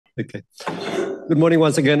Okay. Good morning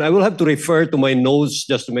once again. I will have to refer to my notes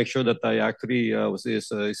just to make sure that I actually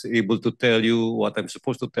is able to tell you what I'm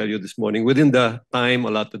supposed to tell you this morning within the time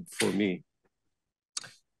allotted for me.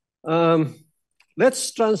 Um,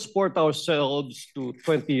 let's transport ourselves to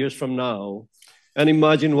 20 years from now and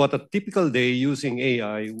imagine what a typical day using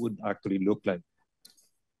AI would actually look like.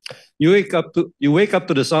 You wake up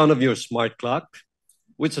to the sound of your smart clock,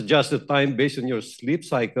 which adjusts the time based on your sleep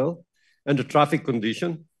cycle and the traffic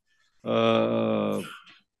condition uh,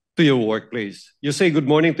 to your workplace. You say good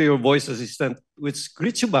morning to your voice assistant, which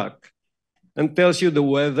greets you back and tells you the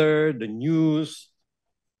weather, the news,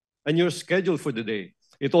 and your schedule for the day.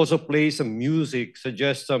 It also plays some music,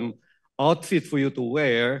 suggests some outfit for you to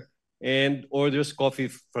wear, and orders coffee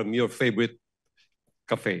from your favorite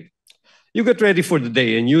cafe. You get ready for the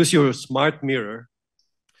day and use your smart mirror,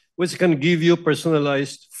 which can give you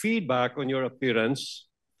personalized feedback on your appearance,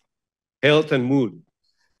 health, and mood.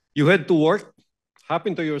 You head to work, hop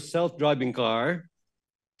into your self-driving car,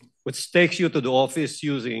 which takes you to the office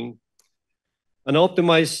using an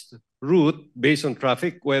optimized route based on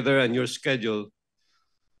traffic, weather, and your schedule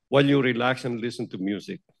while you relax and listen to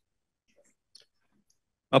music.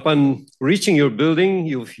 Upon reaching your building,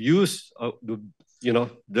 you've used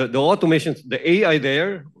the automation, the AI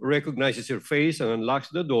there recognizes your face and unlocks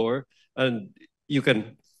the door, and you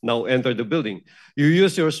can now enter the building. You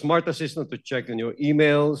use your smart assistant to check on your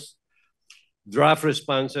emails, draft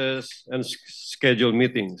responses, and schedule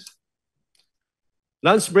meetings.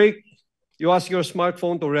 Lunch break, you ask your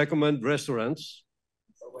smartphone to recommend restaurants.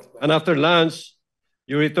 And after lunch,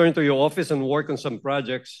 you return to your office and work on some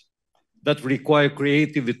projects that require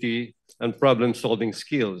creativity and problem-solving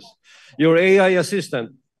skills. Your AI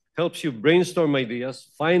assistant helps you brainstorm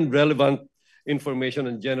ideas, find relevant information,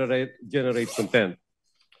 and generate content.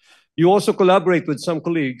 You also collaborate with some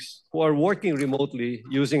colleagues who are working remotely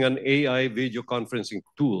using an AI video conferencing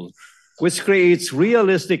tool, which creates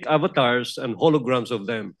realistic avatars and holograms of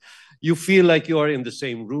them. You feel like you are in the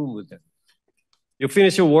same room with them. You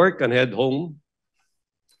finish your work and head home.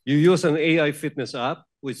 You use an AI fitness app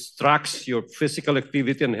which tracks your physical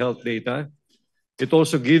activity and health data. It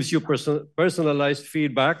also gives you personalized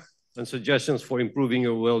feedback and suggestions for improving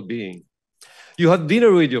your well-being. You have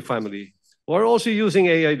dinner with your family who are also using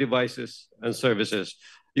AI devices and services.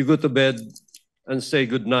 You go to bed and say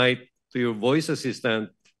goodnight to your voice assistant,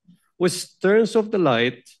 which turns off the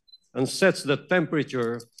light and sets the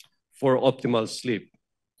temperature for optimal sleep.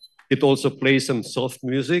 It also plays some soft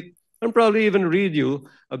music and probably even read you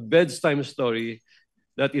a bedtime story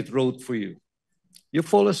that it wrote for you. You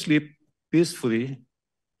fall asleep peacefully,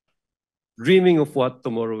 dreaming of what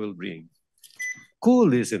tomorrow will bring.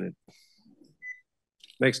 Cool, isn't it?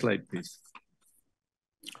 Next slide, please.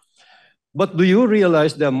 But do you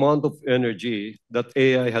realize the amount of energy that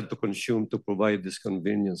AI had to consume to provide these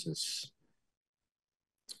conveniences?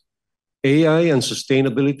 AI and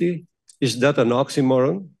sustainability, is that an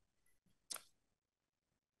oxymoron?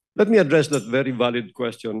 Let me address that very valid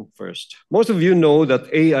question first. Most of you know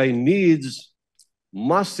that AI needs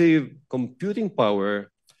massive computing power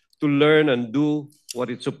to learn and do what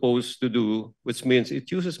it's supposed to do, which means it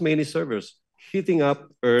uses many servers, heating up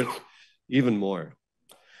Earth even more.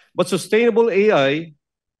 But sustainable AI,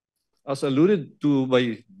 as alluded to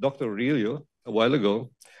by Dr. Aurelio a while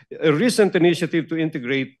ago, a recent initiative to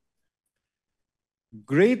integrate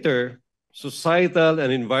greater societal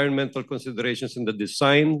and environmental considerations in the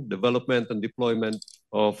design, development, and deployment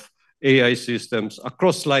of AI systems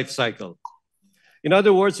across life cycle. In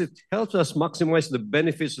other words, it helps us maximize the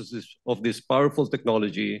benefits of this powerful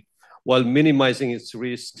technology while minimizing its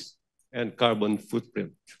risks and carbon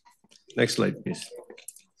footprint. Next slide, please.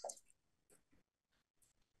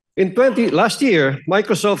 Last year,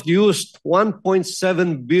 Microsoft used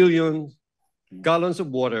 1.7 billion gallons of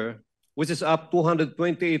water, which is up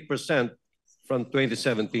 228% from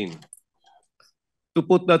 2017. To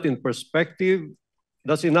put that in perspective,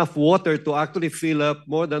 that's enough water to actually fill up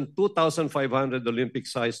more than 2,500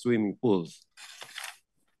 Olympic-sized swimming pools.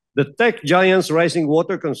 The tech giant's rising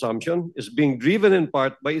water consumption is being driven in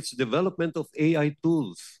part by its development of AI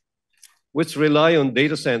tools, which rely on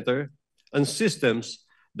data center and systems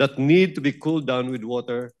that need to be cooled down with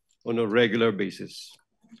water on a regular basis.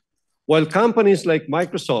 While companies like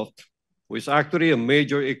Microsoft, who is actually a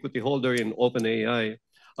major equity holder in OpenAI,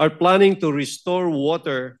 are planning to restore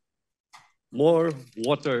more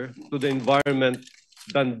water to the environment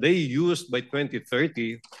than they used by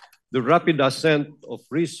 2030, the rapid ascent of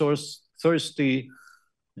resource-thirsty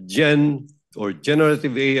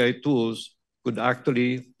generative AI tools could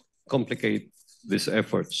actually complicate these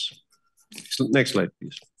efforts. So next slide,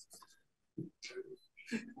 please.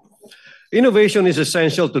 Innovation is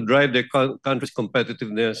essential to drive the country's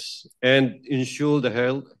competitiveness and ensure the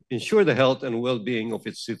health and well-being of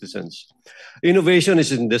its citizens. Innovation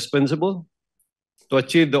is indispensable to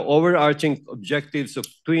achieve the overarching objectives of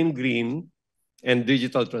twin green and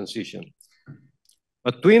digital transition.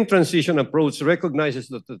 A twin transition approach recognizes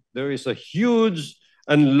that there is a huge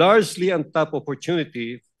and largely untapped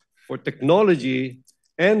opportunity for technology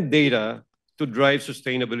and data to drive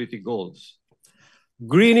sustainability goals.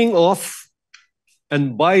 Greening off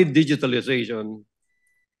and by digitalization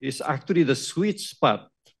is actually the sweet spot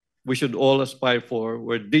we should all aspire for,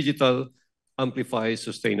 where digital amplifies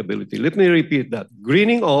sustainability. Let me repeat that.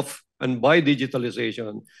 Greening off and by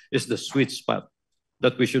digitalization is the sweet spot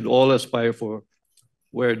that we should all aspire for,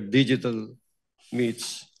 where digital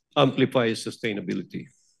meets amplifies sustainability.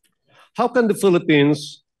 How can the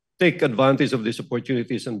Philippines take advantage of these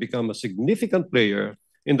opportunities and become a significant player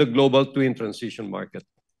in the global twin transition market?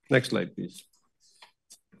 Next slide, please.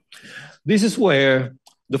 This is where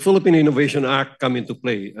the Philippine Innovation Act come into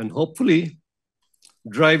play and hopefully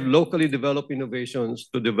drive locally developed innovations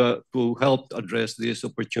to help address these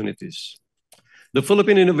opportunities. The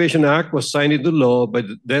Philippine Innovation Act was signed into law by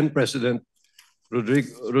the then President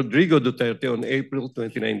Rodrigo Duterte on April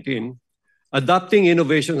 2019, adopting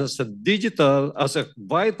innovation as a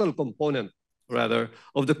vital component,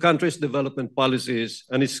 of the country's development policies,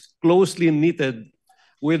 and is closely knitted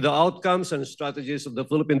with the outcomes and strategies of the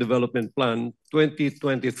Philippine Development Plan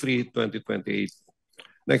 2023-2028.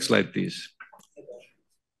 Next slide, please.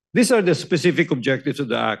 These are the specific objectives of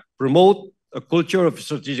the Act: promote a culture of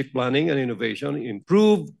strategic planning and innovation,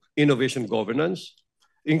 improve innovation governance,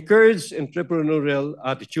 encourage entrepreneurial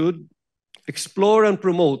attitude, explore and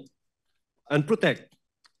promote and protect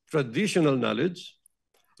traditional knowledge,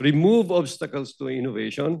 remove obstacles to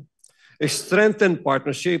innovation, strengthen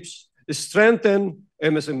partnerships, strengthen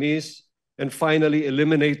MSMEs, and finally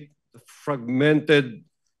eliminate fragmented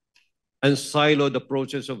and siloed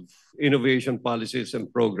approaches of innovation policies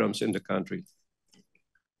and programs in the country.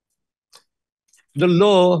 The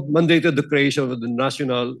law mandated the creation of the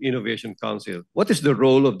National Innovation Council. What is the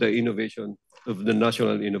role of the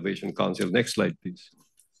National Innovation Council? Next slide, please.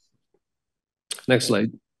 Next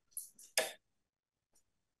slide.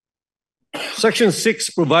 Section 6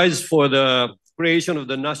 provides for the creation of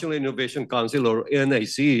the National Innovation Council, or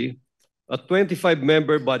NIC, a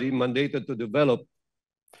 25-member body mandated to develop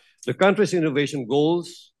the country's innovation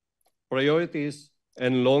goals, priorities,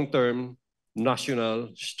 and long-term national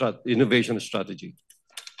innovation strategy.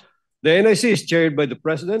 The NIC is chaired by the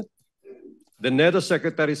President. The NEDA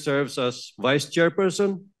Secretary serves as Vice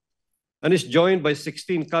Chairperson and is joined by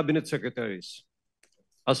 16 Cabinet Secretaries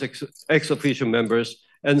as ex-officio members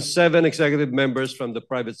and 7 executive members from the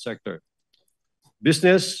private sector.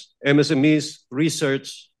 Business, MSMEs,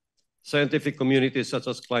 research, scientific communities such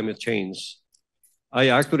as climate change. I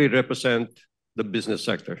actually represent the business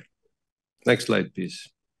sector. Next slide, please.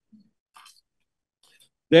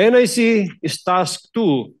 The NIC is tasked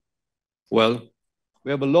to, well,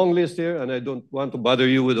 we have a long list here and I don't want to bother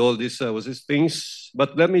you with all these things,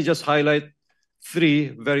 but let me just highlight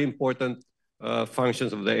 3 very important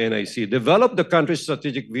functions of the NIC. Develop the country's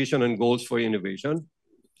strategic vision and goals for innovation.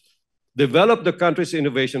 Develop the country's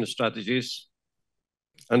innovation strategies.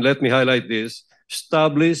 And let me highlight this,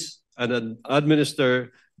 establish and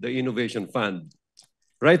administer the Innovation Fund.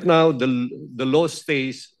 Right now, the law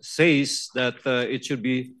says that it should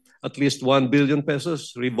be at least 1 billion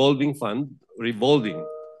pesos revolving fund,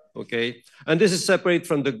 okay? And this is separate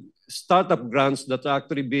from the startup grants that are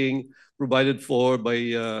actually being provided for by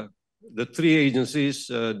the 3 agencies,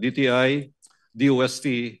 DTI, DOST,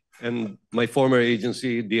 and my former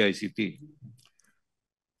agency, DICT.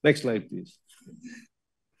 Next slide, please.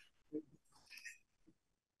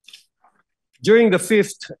 During the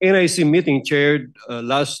 5th NIC meeting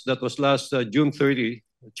last June 30,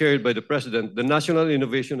 chaired by the President, the National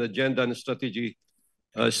Innovation Agenda and Strategy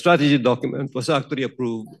document was actually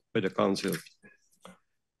approved by the Council.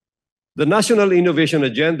 The National Innovation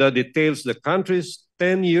Agenda details the country's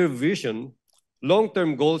 10-year vision,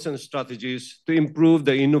 long-term goals and strategies to improve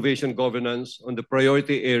the innovation governance on the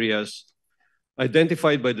priority areas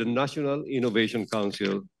identified by the National Innovation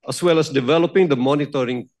Council, as well as developing the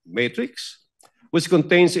monitoring matrix, which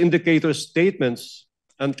contains indicator statements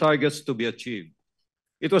and targets to be achieved.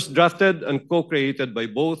 It was drafted and co-created by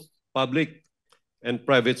both public and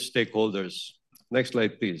private stakeholders. Next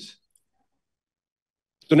slide, please.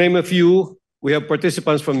 To name a few, we have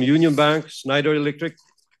participants from Union Bank, Schneider Electric,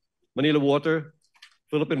 Manila Water,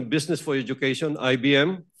 Philippine Business for Education,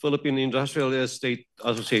 IBM, Philippine Industrial Estate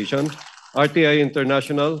Association, RTI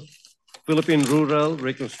International, Philippine Rural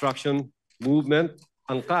Reconstruction, movement,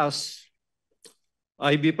 ANCAS,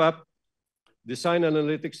 IBPAP, Design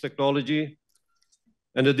Analytics Technology,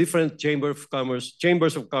 and the different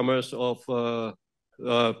chambers of commerce of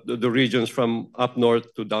the regions from up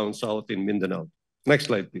north to down south in Mindanao. Next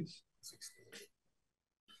slide, please.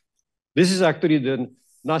 This is actually the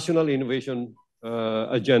National Innovation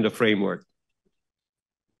Agenda Framework.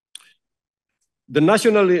 The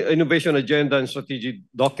National Innovation Agenda and Strategy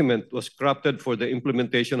document was crafted for the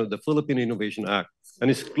implementation of the Philippine Innovation Act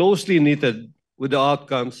and is closely knitted with the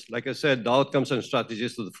outcomes, like I said, the outcomes and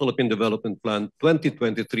strategies of the Philippine Development Plan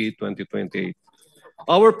 2023-2028.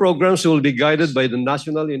 Our programs will be guided by the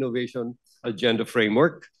National Innovation Agenda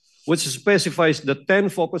Framework, which specifies the 10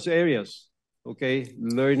 focus areas, okay?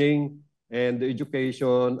 Learning and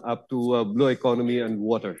education up to blue economy and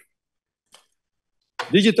water.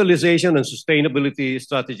 Digitalization and sustainability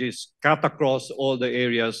strategies cut across all the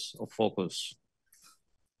areas of focus.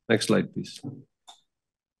 Next slide, please.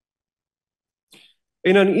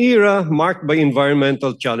 In an era marked by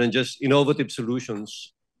environmental challenges, innovative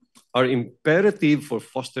solutions are imperative for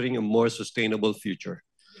fostering a more sustainable future.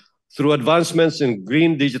 Through advancements in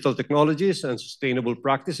green digital technologies and sustainable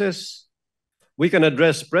practices, we can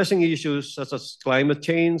address pressing issues such as climate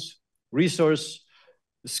change, resource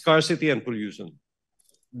scarcity, and pollution.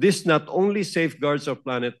 This not only safeguards our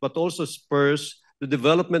planet, but also spurs the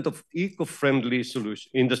development of eco-friendly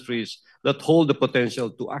industries that hold the potential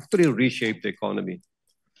to actually reshape the economy.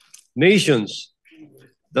 Nations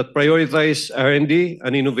that prioritize R&D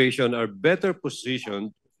and innovation are better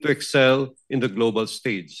positioned to excel in the global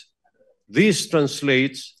stage. This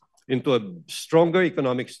translates into a stronger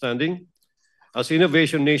economic standing as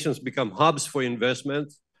innovation nations become hubs for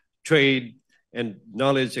investment, trade, and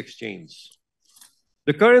knowledge exchange.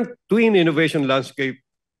 The current twin innovation landscape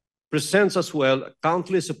presents as well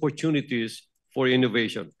countless opportunities for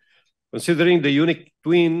innovation. Considering the unique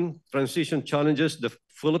twin transition challenges the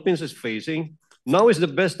Philippines is facing, now is the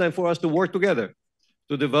best time for us to work together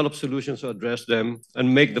to develop solutions to address them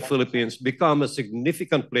and make the Philippines become a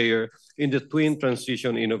significant player in the twin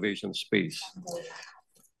transition innovation space.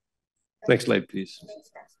 Next slide, please.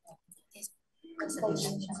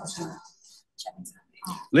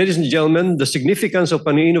 Ladies and gentlemen, the significance of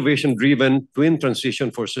an innovation-driven twin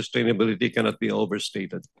transition for sustainability cannot be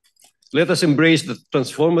overstated. Let us embrace the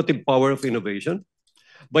transformative power of innovation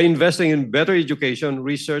by investing in better education,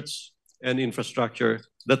 research, and infrastructure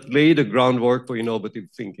that lay the groundwork for innovative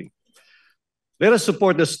thinking. Let us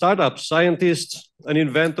support the startups, scientists, and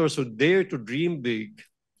inventors who dare to dream big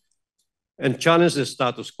and challenge the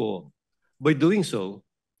status quo. By doing so,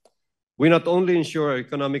 we not only ensure our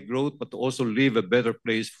economic growth, but also leave a better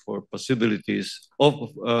place for possibilities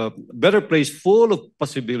better place full of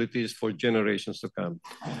possibilities for generations to come.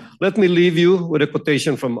 Let me leave you with a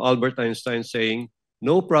quotation from Albert Einstein saying,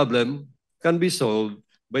 "No problem can be solved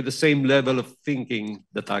by the same level of thinking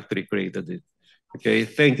that actually created it." Okay,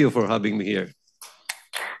 thank you for having me here.